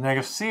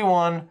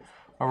C1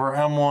 over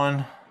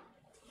M1.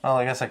 Well,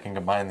 I guess I can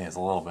combine these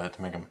a little bit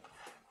to make them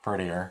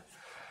prettier.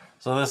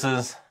 So this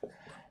is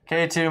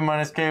K2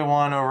 minus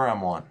K1 over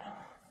M1.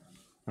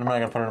 I'm not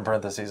going to put it in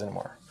parentheses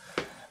anymore.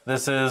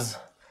 This is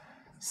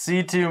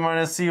C2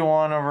 minus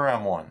C1 over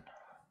M1.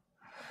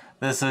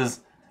 This is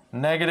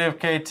negative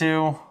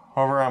K2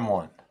 over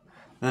M1.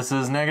 This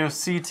is negative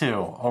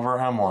C2 over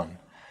M1.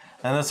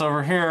 And this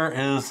over here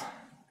is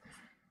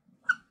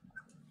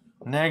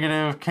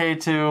negative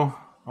K2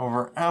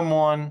 over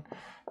M1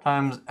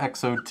 times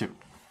XO2.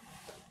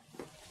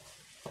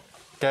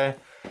 Okay?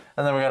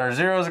 And then we got our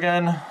zeros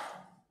again.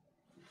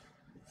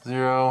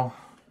 0,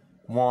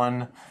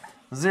 1,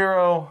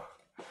 0.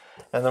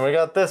 And then we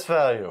got this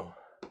value,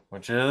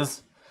 which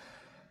is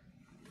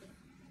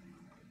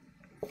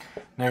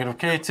negative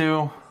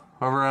k2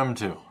 over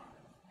m2,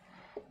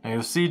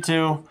 negative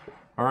c2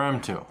 over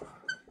m2,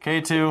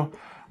 k2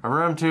 over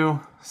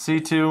m2,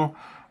 c2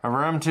 over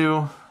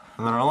m2,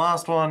 and then our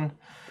last one,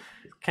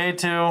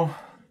 k2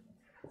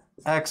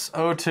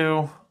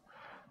 xo2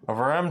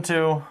 over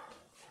m2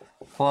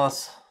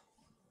 plus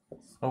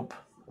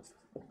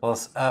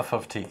f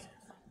of t.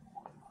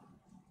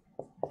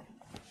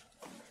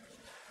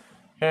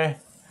 Okay,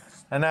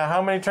 and now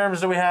how many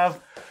terms do we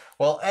have?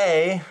 Well,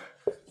 A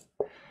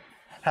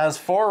has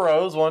 4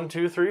 rows, 1,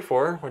 2, 3,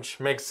 4, which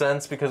makes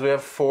sense because we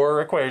have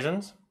 4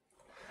 equations.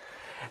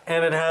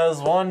 And it has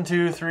 1,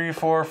 2, 3,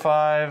 4,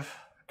 5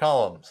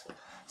 columns.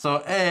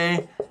 So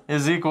A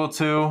is equal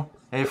to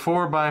a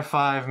 4 by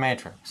 5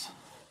 matrix.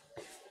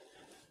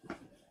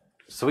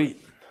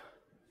 Sweet.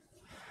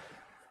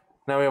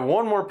 Now we have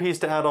one more piece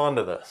to add on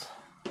to this.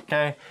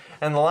 Okay,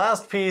 and the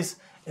last piece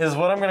is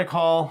what I'm going to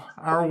call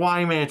our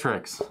Y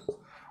matrix.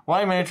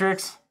 Y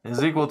matrix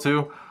is equal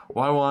to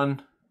Y1,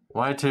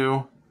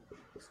 Y2,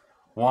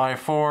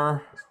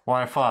 Y4,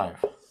 Y5.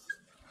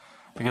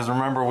 Because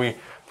remember, we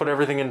put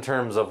everything in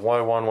terms of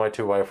Y1,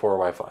 Y2,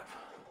 Y4, Y5.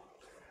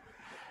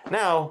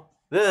 Now,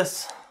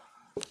 this,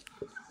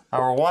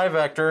 our Y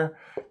vector,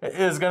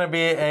 is going to be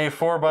a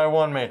 4 by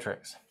 1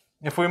 matrix.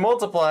 If we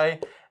multiply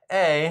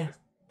A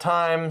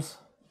times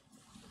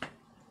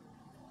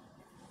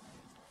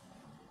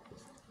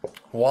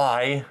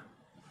Y,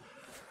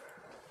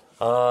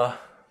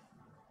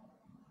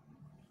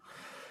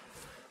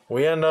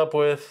 we end up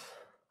with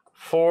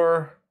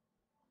 4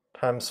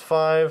 times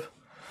 5.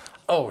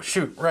 Oh,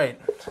 shoot, right.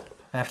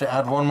 I have to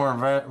add one more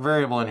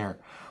variable in here.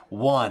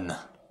 1.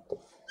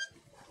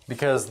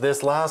 Because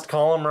this last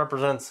column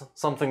represents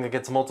something that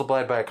gets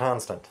multiplied by a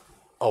constant,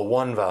 a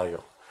 1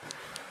 value.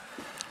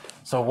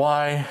 So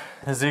Y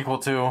is equal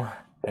to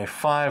a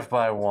 5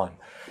 by 1.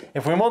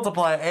 If we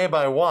multiply A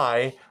by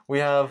Y, we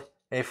have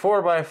a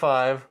 4 by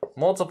 5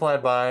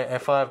 multiplied by a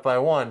 5 by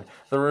 1.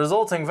 The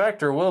resulting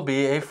vector will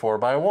be a 4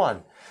 by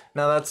 1.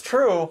 Now that's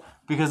true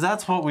because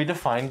that's what we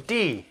define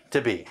D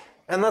to be.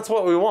 And that's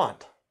what we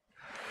want.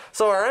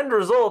 So our end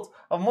result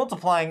of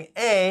multiplying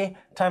A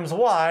times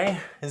Y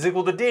is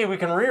equal to D. We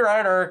can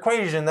rewrite our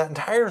equation, that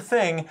entire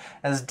thing,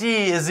 as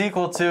D is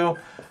equal to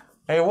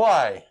a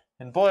Y.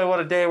 And boy, what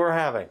a day we're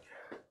having.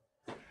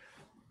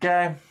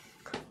 Okay?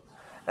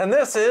 And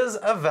this is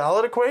a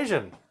valid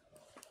equation.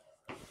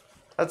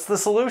 That's the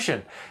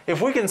solution.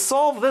 If we can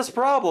solve this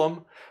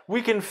problem,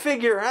 we can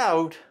figure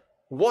out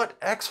what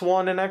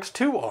x1 and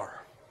x2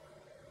 are.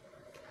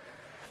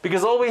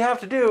 Because all we have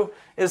to do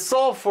is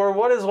solve for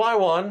what is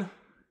y1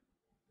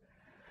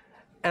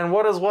 and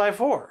what is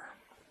y4.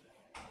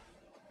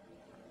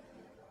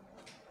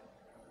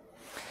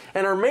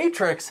 And our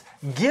matrix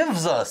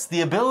gives us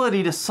the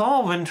ability to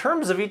solve in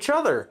terms of each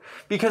other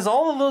because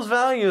all of those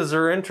values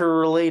are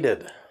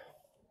interrelated.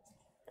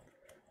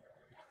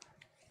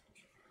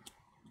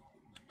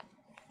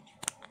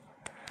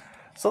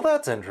 So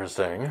that's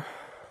interesting.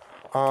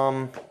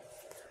 Now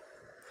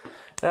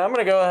I'm going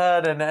to go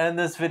ahead and end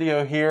this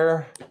video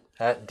here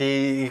at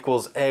D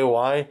equals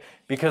AY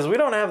because we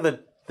don't have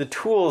the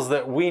tools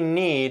that we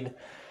need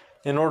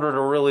in order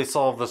to really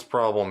solve this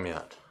problem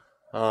yet.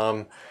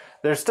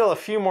 There's still a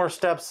few more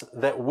steps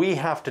that we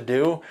have to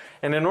do,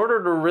 and in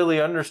order to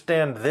really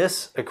understand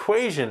this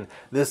equation,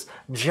 this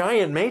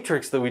giant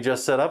matrix that we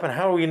just set up and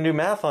how we can do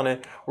math on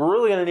it, we're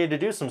really going to need to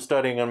do some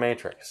studying on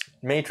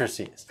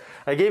matrices.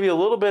 I gave you a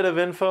little bit of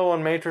info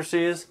on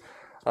matrices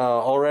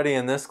already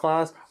in this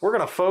class. We're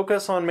going to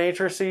focus on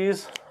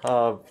matrices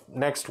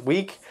next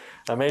week.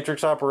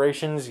 Matrix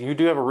operations, you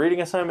do have a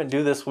reading assignment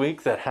due this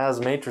week that has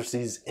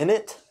matrices in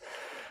it.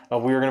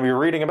 We are going to be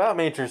reading about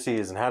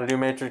matrices and how to do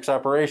matrix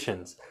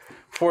operations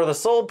for the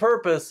sole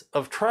purpose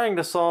of trying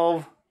to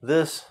solve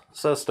this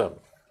system.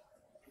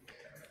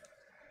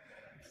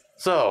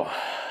 So,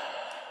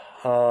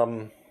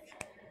 yeah,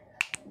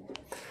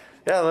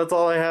 that's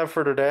all I have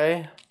for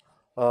today.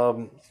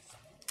 I'm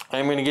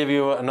going to give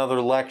you another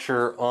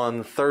lecture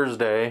on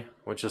Thursday,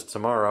 which is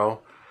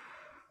tomorrow,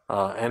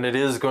 and it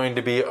is going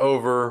to be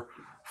over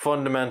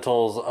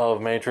fundamentals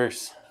of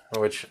matrix,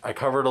 which I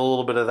covered a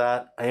little bit of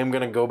that. I am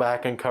going to go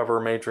back and cover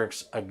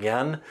matrix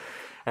again.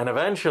 And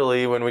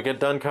eventually, when we get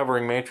done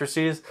covering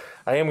matrices,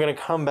 I am going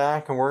to come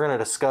back and we're going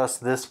to discuss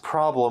this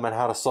problem and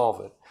how to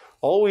solve it.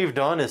 All we've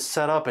done is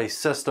set up a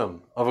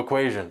system of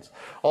equations.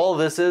 All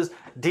this is,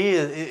 D,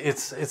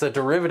 it's a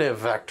derivative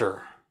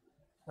vector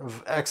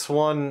of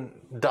x1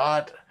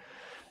 dot,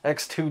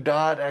 x2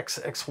 dot,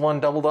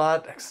 x1 double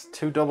dot,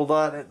 x2 double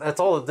dot.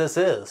 That's all that this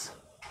is.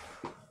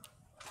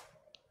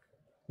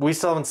 We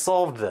still haven't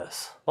solved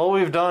this. All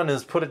we've done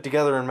is put it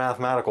together in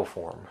mathematical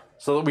form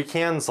so that we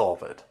can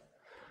solve it.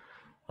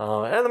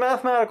 And the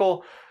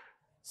mathematical,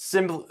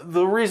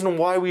 the reason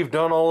why we've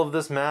done all of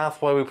this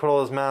math, why we put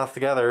all this math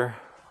together,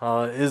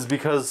 is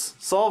because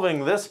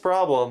solving this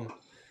problem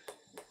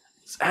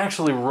is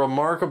actually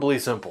remarkably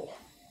simple.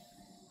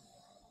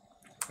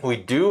 We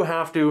do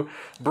have to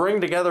bring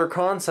together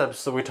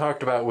concepts that we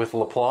talked about with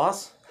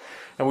Laplace,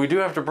 and we do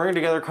have to bring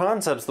together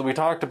concepts that we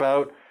talked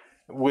about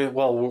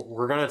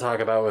we're going to talk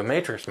about with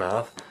matrix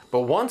math,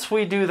 but once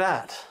we do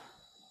that,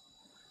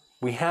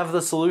 we have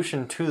the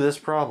solution to this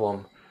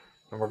problem,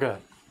 and we're good.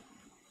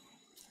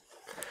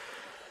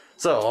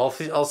 So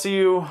I'll see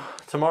you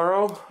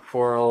tomorrow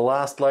for a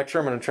last lecture.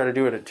 I'm going to try to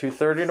do it at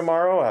 2:30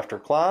 tomorrow after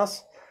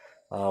class.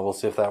 We'll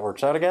see if that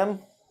works out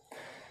again.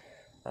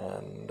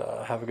 And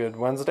have a good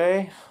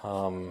Wednesday.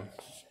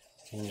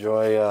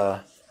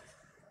 Enjoy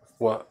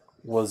what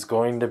was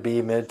going to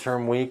be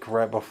midterm week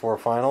right before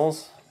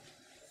finals,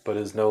 but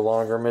is no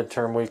longer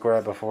midterm week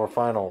right before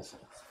finals.